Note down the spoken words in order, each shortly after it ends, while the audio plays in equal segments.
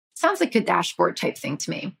sounds like a dashboard type thing to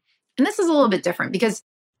me. And this is a little bit different because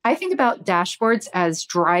I think about dashboards as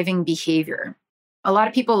driving behavior. A lot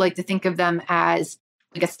of people like to think of them as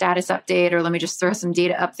like a status update, or let me just throw some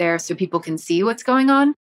data up there so people can see what's going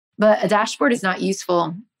on. But a dashboard is not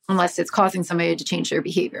useful unless it's causing somebody to change their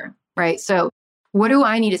behavior, right? So what do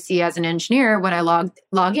I need to see as an engineer when I log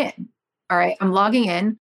in? All right, I'm logging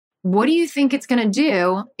in. What do you think it's going to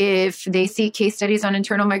do if they see case studies on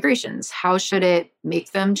internal migrations? How should it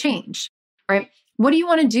make them change, right? What do you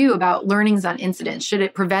want to do about learnings on incidents? Should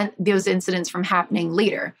it prevent those incidents from happening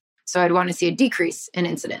later? So I'd want to see a decrease in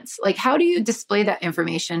incidents. Like, how do you display that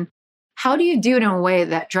information? How do you do it in a way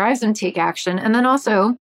that drives them to take action? And then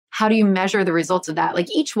also, how do you measure the results of that?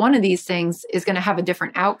 Like, each one of these things is going to have a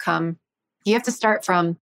different outcome. You have to start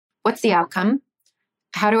from, what's the outcome?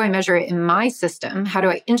 How do I measure it in my system? How do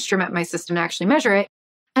I instrument my system to actually measure it?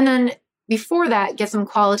 And then before that, get some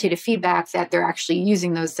qualitative feedback that they're actually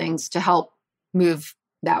using those things to help move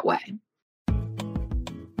that way.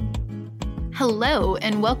 Hello,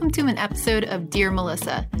 and welcome to an episode of Dear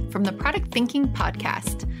Melissa from the Product Thinking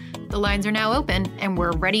Podcast. The lines are now open, and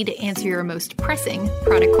we're ready to answer your most pressing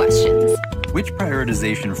product questions. Which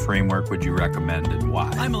prioritization framework would you recommend and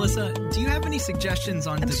why? Hi, Melissa. Do you have any suggestions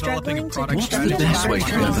on developing a product strategy?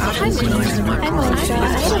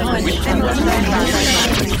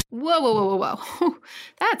 Whoa.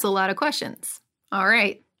 That's a lot of questions. All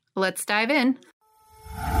right, let's dive in.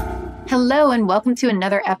 Hello, and welcome to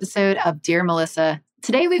another episode of Dear Melissa.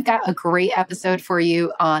 Today, we've got a great episode for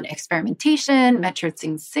you on experimentation, metrics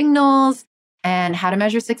and signals, and how to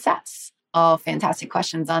measure success. All fantastic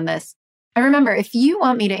questions on this. And remember, if you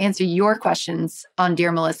want me to answer your questions on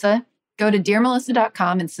Dear Melissa, go to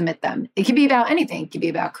dearmelissa.com and submit them. It could be about anything. It could be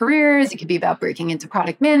about careers. It could be about breaking into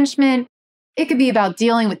product management. It could be about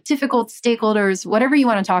dealing with difficult stakeholders. Whatever you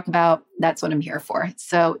want to talk about, that's what I'm here for.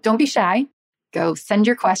 So don't be shy. Go send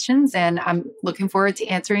your questions, and I'm looking forward to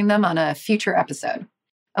answering them on a future episode.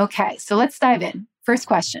 Okay, so let's dive in. First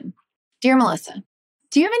question. Dear Melissa,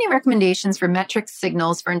 do you have any recommendations for metrics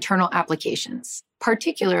signals for internal applications,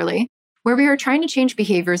 particularly where we are trying to change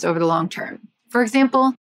behaviors over the long term? For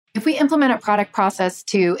example, if we implement a product process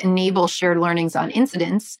to enable shared learnings on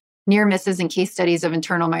incidents, near misses, and case studies of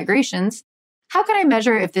internal migrations, how can I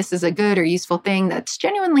measure if this is a good or useful thing that's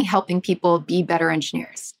genuinely helping people be better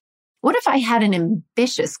engineers? What if I had an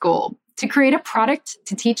ambitious goal to create a product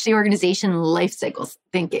to teach the organization life cycle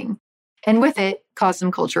thinking, and with it, cause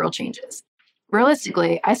some cultural changes?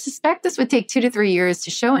 Realistically, I suspect this would take 2 to 3 years to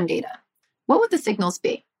show in data. What would the signals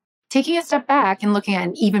be? Taking a step back and looking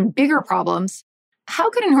at even bigger problems, how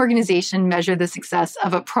could an organization measure the success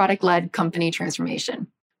of a product-led company transformation?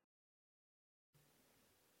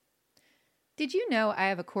 Did you know I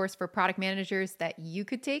have a course for product managers that you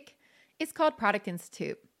could take? It's called Product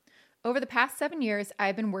Institute. Over the past 7 years,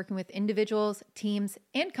 I've been working with individuals, teams,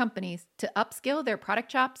 and companies to upskill their product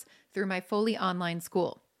chops through my fully online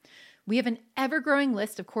school. We have an ever-growing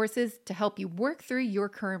list of courses to help you work through your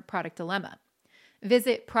current product dilemma.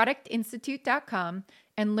 Visit productinstitute.com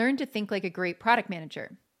and learn to think like a great product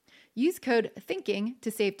manager. Use code THINKING to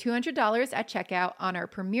save $200 at checkout on our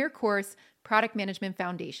premier course, Product Management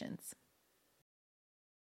Foundations.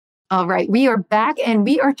 All right, we are back, and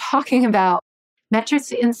we are talking about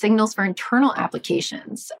metrics and signals for internal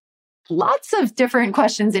applications. Lots of different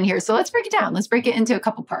questions in here. So let's break it down. Let's break it into a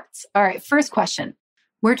couple parts. All right, first question.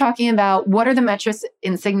 We're talking about what are the metrics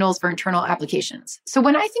and signals for internal applications. So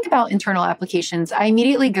when I think about internal applications, I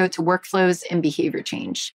immediately go to workflows and behavior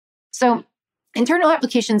change. So internal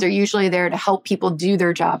applications are usually there to help people do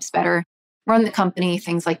their jobs better, run the company,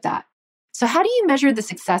 things like that. So how do you measure the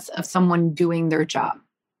success of someone doing their job?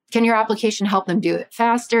 Can your application help them do it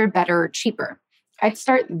faster, better, or cheaper? I'd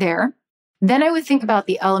start there. Then I would think about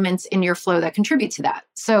the elements in your flow that contribute to that.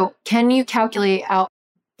 So can you calculate out,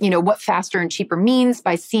 what faster and cheaper means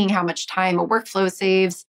by seeing how much time a workflow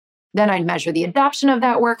saves? Then I'd measure the adoption of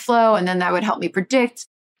that workflow, and then that would help me predict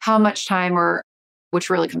how much time, or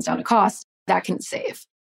which really comes down to cost, that can save.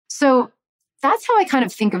 So that's how I kind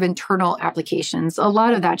of think of internal applications. A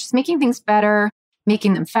lot of that, just making things better,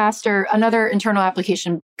 making them faster. Another internal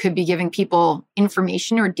application could be giving people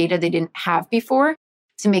information or data they didn't have before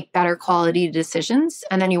to make better quality decisions.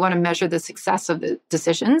 And then you want to measure the success of the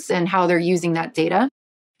decisions and how they're using that data.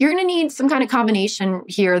 You're going to need some kind of combination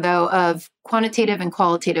here, though, of quantitative and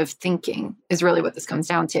qualitative thinking is really what this comes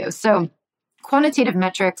down to. So quantitative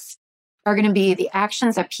metrics are going to be the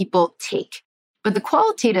actions that people take. But the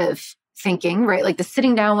qualitative thinking, right, like the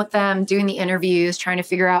sitting down with them, doing the interviews, trying to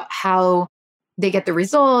figure out how they get the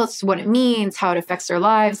results, what it means, how it affects their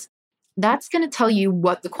lives. that's going to tell you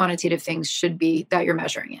what the quantitative things should be that you're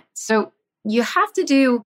measuring it. So you have to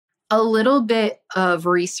do a little bit of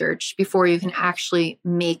research before you can actually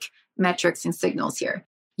make metrics and signals here.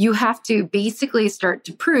 You have to basically start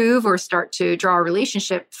to prove or start to draw a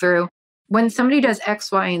relationship through when somebody does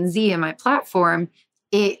X, Y, and Z in my platform,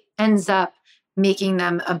 it ends up making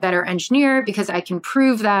them a better engineer because I can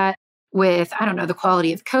prove that with, I don't know, the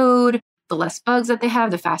quality of code, the less bugs that they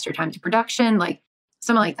have, the faster time to production, like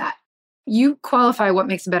something like that. You qualify what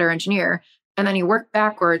makes a better engineer, and then you work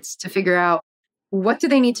backwards to figure out what do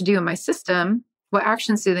they need to do in my system? What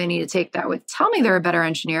actions do they need to take that would tell me they're a better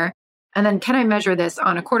engineer? And then can I measure this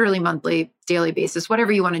on a quarterly, monthly, daily basis,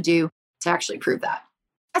 whatever you want to do to actually prove that?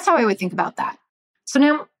 That's how I would think about that. So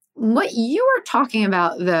now what you are talking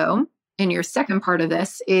about, though, in your second part of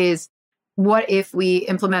this is what if we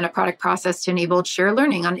implement a product process to enable shared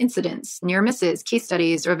learning on incidents, near misses, case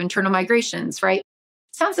studies, or of internal migrations, right?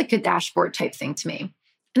 Sounds like a dashboard type thing to me.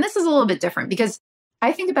 And this is a little bit different because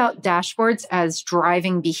I think about dashboards as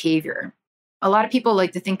driving behavior. A lot of people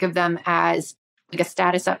like to think of them as like a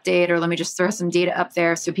status update, or let me just throw some data up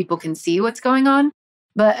there so people can see what's going on.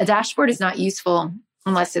 But a dashboard is not useful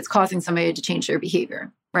unless it's causing somebody to change their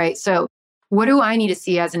behavior, right? So what do I need to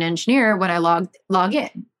see as an engineer when I log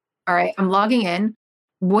in? All right, I'm logging in.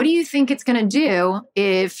 What do you think it's going to do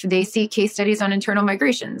if they see case studies on internal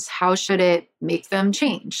migrations? How should it make them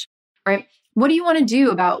change, right? What do you want to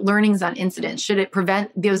do about learnings on incidents? Should it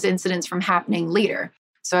prevent those incidents from happening later?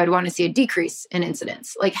 So I'd want to see a decrease in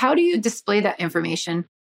incidents. Like, how do you display that information?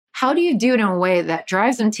 How do you do it in a way that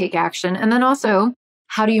drives them to take action? And then also,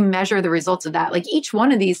 how do you measure the results of that? Like, each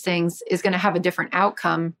one of these things is going to have a different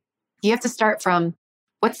outcome. You have to start from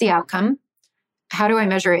what's the outcome? How do I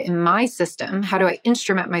measure it in my system? How do I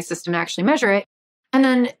instrument my system to actually measure it? And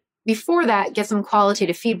then before that, get some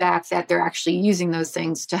qualitative feedback that they're actually using those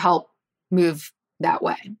things to help move that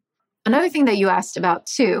way. Another thing that you asked about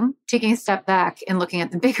too, taking a step back and looking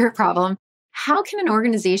at the bigger problem, how can an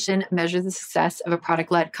organization measure the success of a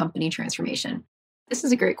product-led company transformation? This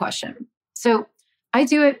is a great question. So I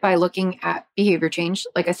do it by looking at behavior change,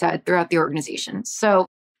 like I said, throughout the organization. So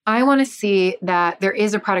I want to see that there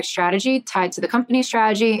is a product strategy tied to the company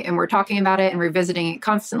strategy, and we're talking about it and revisiting it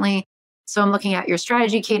constantly. So I'm looking at your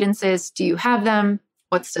strategy cadences. Do you have them?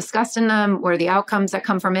 What's discussed in them? What are the outcomes that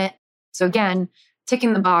come from it? So again,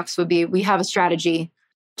 ticking the box would be, we have a strategy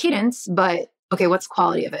cadence, but okay, what's the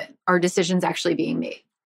quality of it? Are decisions actually being made?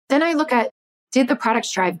 Then I look at, did the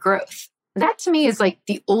product drive growth? That to me is like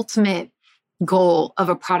the ultimate goal of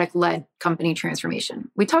a product-led company transformation.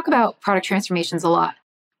 We talk about product transformations a lot,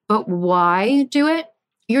 but why do it?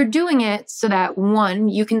 You're doing it so that one,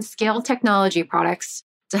 you can scale technology products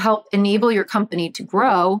to help enable your company to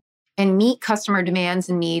grow and meet customer demands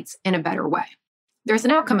and needs in a better way. There's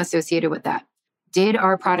an outcome associated with that. Did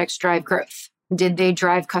our products drive growth? Did they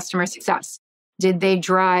drive customer success? Did they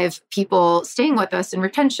drive people staying with us and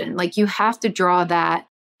retention? Like, you have to draw that.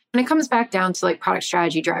 And it comes back down to like product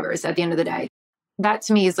strategy drivers at the end of the day. That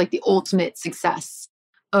to me is like the ultimate success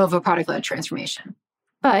of a product-led transformation.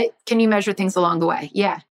 But can you measure things along the way?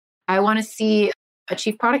 Yeah. I want to see a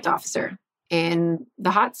chief product officer in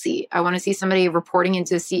the hot seat. I want to see somebody reporting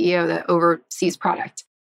into the CEO that oversees product.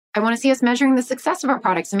 I want to see us measuring the success of our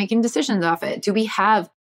products and making decisions off it. Do we have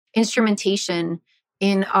instrumentation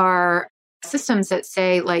in our systems that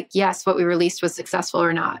say like, yes, what we released was successful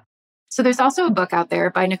or not? So there's also a book out there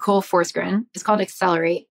by Nicole Forsgren. It's called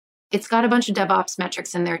Accelerate. It's got a bunch of DevOps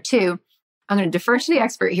metrics in there too. I'm going to defer to the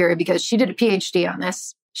expert here because she did a PhD on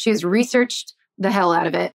this. She has researched the hell out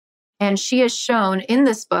of it. And she has shown in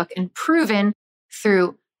this book and proven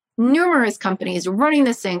through numerous companies running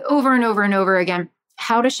this thing over and over and over again,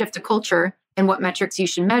 how to shift a culture and what metrics you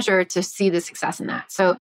should measure to see the success in that.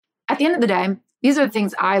 So at the end of the day, these are the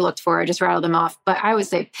things I looked for. I just rattled them off. But I would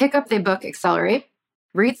say pick up the book, Accelerate,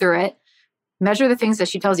 read through it, measure the things that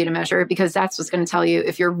she tells you to measure, because that's what's going to tell you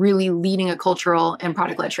if you're really leading a cultural and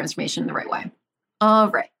product-led transformation in the right way. All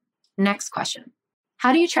right, next question.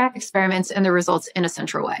 How do you track experiments and the results in a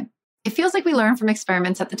central way? It feels like we learn from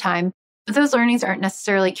experiments at the time, but those learnings aren't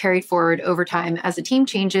necessarily carried forward over time as the team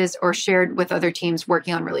changes or shared with other teams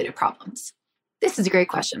working on related problems. This is a great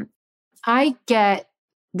question. I get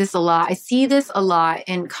this a lot. I see this a lot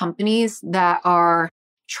in companies that are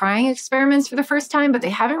trying experiments for the first time, but they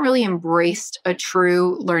haven't really embraced a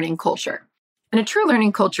true learning culture. And a true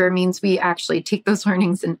learning culture means we actually take those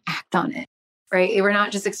learnings and act on it, right? We're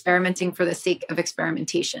not just experimenting for the sake of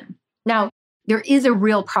experimentation. Now, there is a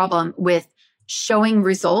real problem with showing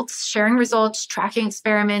results, sharing results, tracking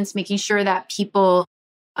experiments, making sure that people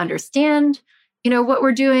understand what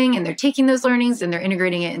we're doing, and they're taking those learnings and they're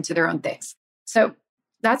integrating it into their own things. So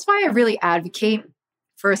that's why I really advocate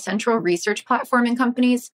for a central research platform in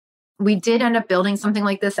companies. We did end up building something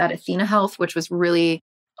like this at Athena Health, which was really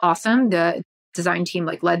awesome. The design team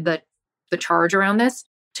led the charge around this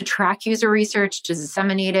to track user research, to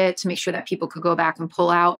disseminate it, to make sure that people could go back and pull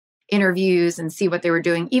out interviews and see what they were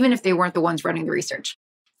doing, even if they weren't the ones running the research.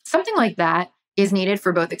 Something like that is needed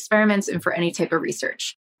for both experiments and for any type of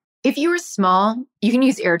research. If you are small, you can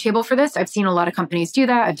use Airtable for this. I've seen a lot of companies do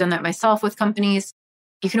that. I've done that myself with companies.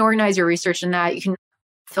 You can organize your research in that. You can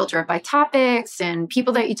filter it by topics and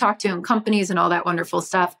people that you talk to in companies and all that wonderful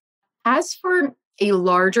stuff. As for a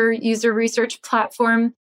larger user research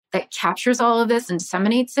platform that captures all of this and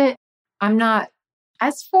disseminates it, I'm not.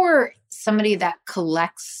 As for somebody that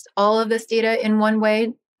collects all of this data in one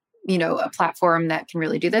way, a platform that can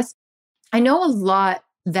really do this, I know a lot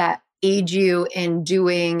that aid you in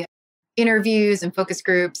doing interviews and focus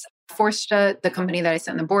groups. Forsta, the company that I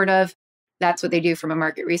sit on the board of, that's what they do from a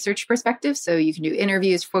market research perspective. So you can do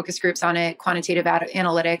interviews, focus groups on it, quantitative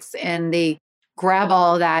analytics, and they grab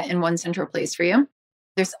all of that in one central place for you.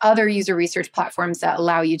 There's other user research platforms that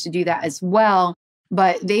allow you to do that as well,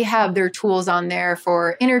 but they have their tools on there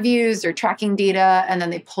for interviews or tracking data, and then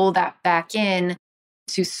they pull that back in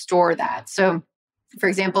to store that. So for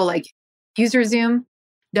example, UserZoom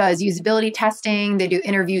does usability testing. They do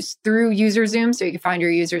interviews through UserZoom, so you can find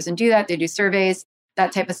your users and do that. They do surveys,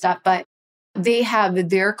 that type of stuff, but they have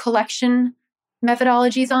their collection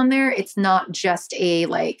methodologies on there. It's not just a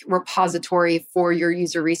repository for your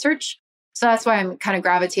user research. So that's why I'm kind of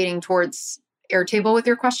gravitating towards Airtable with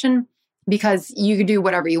your question, because you could do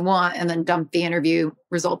whatever you want and then dump the interview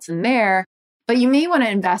results in there. But you may want to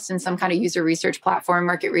invest in some kind of user research platform,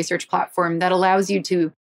 market research platform that allows you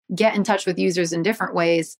to get in touch with users in different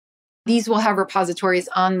ways. These will have repositories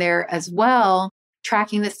on there as well,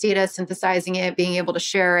 tracking this data, synthesizing it, being able to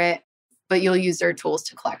share it, but you'll use their tools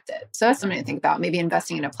to collect it. So that's something to think about, maybe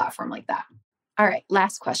investing in a platform like that. All right,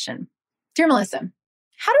 last question. Dear Melissa,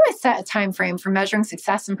 how do I set a time frame for measuring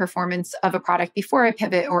success and performance of a product before I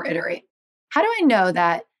pivot or iterate? How do I know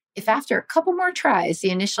that if after a couple more tries,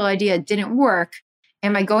 the initial idea didn't work,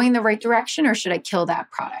 am I going in the right direction or should I kill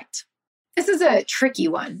that product? This is a tricky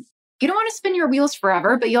one. You don't want to spin your wheels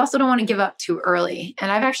forever, but you also don't want to give up too early.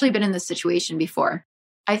 And I've actually been in this situation before.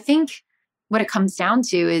 I think what it comes down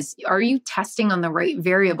to is, are you testing on the right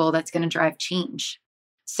variable that's going to drive change?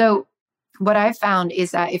 So what I've found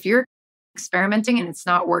is that if you're experimenting and it's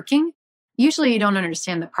not working, usually you don't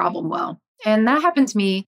understand the problem well. And that happened to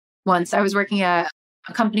me once. I was working at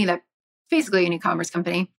a company that basically an e-commerce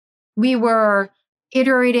company. We were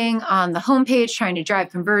iterating on the homepage, trying to drive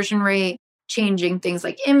conversion rate, changing things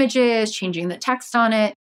like images, changing the text on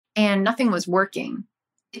it, and nothing was working.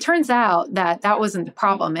 It turns out that that wasn't the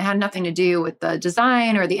problem. It had nothing to do with the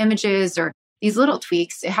design or the images or these little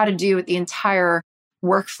tweaks. It had to do with the entire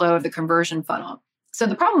workflow of the conversion funnel. So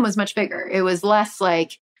the problem was much bigger. It was less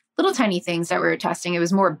little tiny things that we were testing. It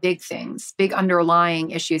was more big things, big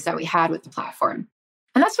underlying issues that we had with the platform.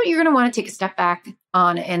 And that's what you're going to want to take a step back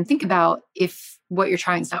on and think about if what you're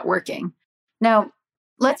trying is not working. Now,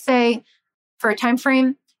 let's say for a time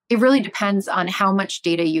frame, it really depends on how much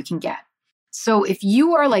data you can get. So if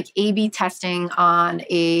you are A/B testing on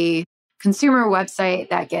a consumer website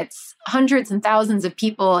that gets hundreds and thousands of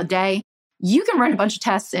people a day, you can run a bunch of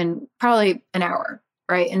tests in probably an hour,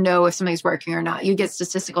 right? And know if something's working or not. You get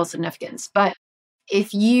statistical significance. But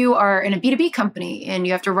if you are in a B2B company and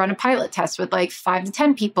you have to run a pilot test with 5 to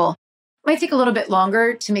 10 people, it might take a little bit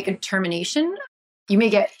longer to make a determination. You may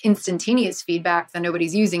get instantaneous feedback that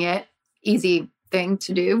nobody's using it. Easy thing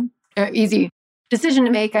to do, easy decision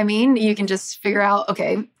to make. I mean, you can just figure out,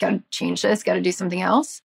 okay, got to change this, got to do something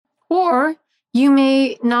else. Or you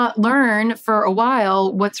may not learn for a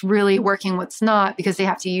while what's really working, what's not, because they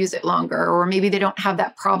have to use it longer. Or maybe they don't have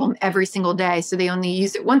that problem every single day, so they only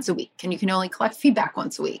use it once a week, and you can only collect feedback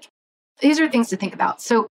once a week. These are things to think about.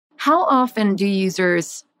 So how often do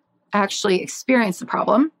users actually experience the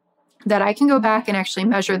problem that I can go back and actually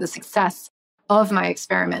measure the success of my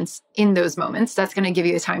experiments in those moments? That's going to give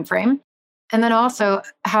you a time frame. And then also,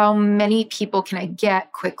 how many people can I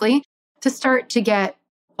get quickly to start to get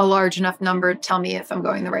a large enough number to tell me if I'm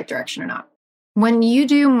going the right direction or not. When you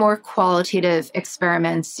do more qualitative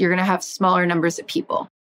experiments, you're going to have smaller numbers of people.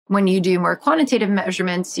 When you do more quantitative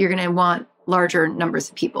measurements, you're going to want larger numbers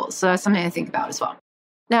of people. So that's something to think about as well.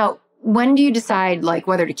 Now, when do you decide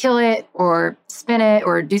whether to kill it or spin it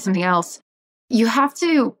or do something else? You have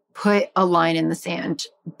to put a line in the sand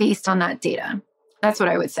based on that data. That's what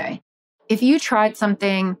I would say. If you tried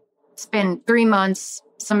something, it's been 3 months,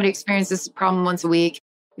 somebody experiences this problem once a week.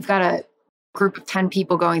 You've got a group of 10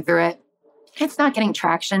 people going through it. It's not getting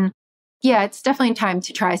traction. Yeah, it's definitely time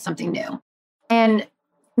to try something new. And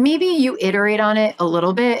maybe you iterate on it a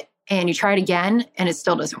little bit and you try it again and it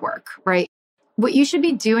still doesn't work, right? What you should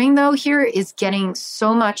be doing though here is getting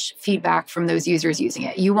so much feedback from those users using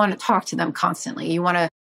it. You want to talk to them constantly. You want to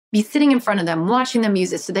be sitting in front of them, watching them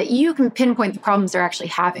use it so that you can pinpoint the problems they're actually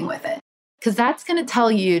having with it. Because that's going to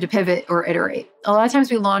tell you to pivot or iterate. A lot of times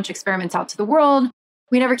we launch experiments out to the world.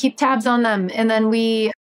 We never keep tabs on them. And then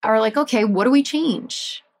we are like, okay, what do we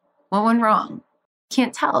change? What went wrong?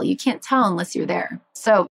 Can't tell. You can't tell unless you're there.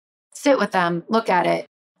 So sit with them, look at it.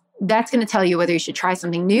 That's going to tell you whether you should try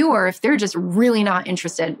something new or if they're just really not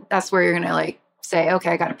interested, that's where you're going to like say,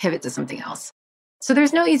 okay, I got to pivot to something else. So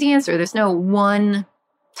there's no easy answer. There's no one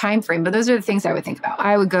time frame, but those are the things I would think about.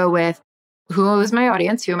 I would go with who is my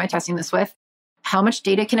audience? Who am I testing this with? How much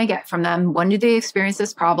data can I get from them? When do they experience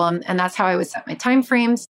this problem? And that's how I would set my time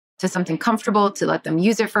frames to something comfortable, to let them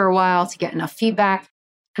use it for a while, to get enough feedback.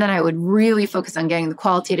 And then I would really focus on getting the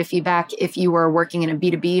qualitative feedback if you were working in a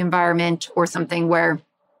B2B environment or something where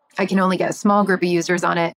I can only get a small group of users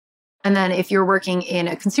on it. And then if you're working in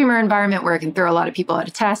a consumer environment where I can throw a lot of people at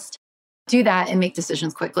a test, do that and make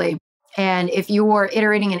decisions quickly. And if you are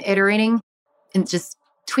iterating and just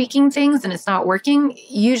tweaking things and it's not working,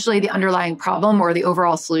 usually the underlying problem or the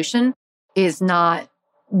overall solution is not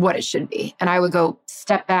what it should be. And I would go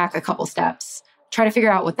step back a couple steps, try to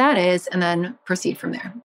figure out what that is, and then proceed from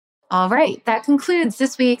there. All right, that concludes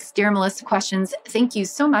this week's Dear Melissa questions. Thank you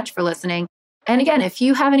so much for listening. And again, if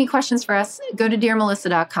you have any questions for us, go to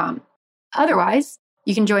dearmelissa.com. Otherwise,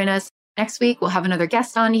 you can join us next week. We'll have another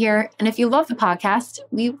guest on here. And if you love the podcast,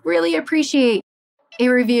 we really appreciate a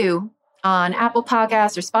review on Apple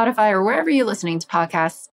Podcasts or Spotify or wherever you're listening to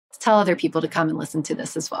podcasts to tell other people to come and listen to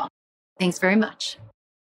this as well. Thanks very much.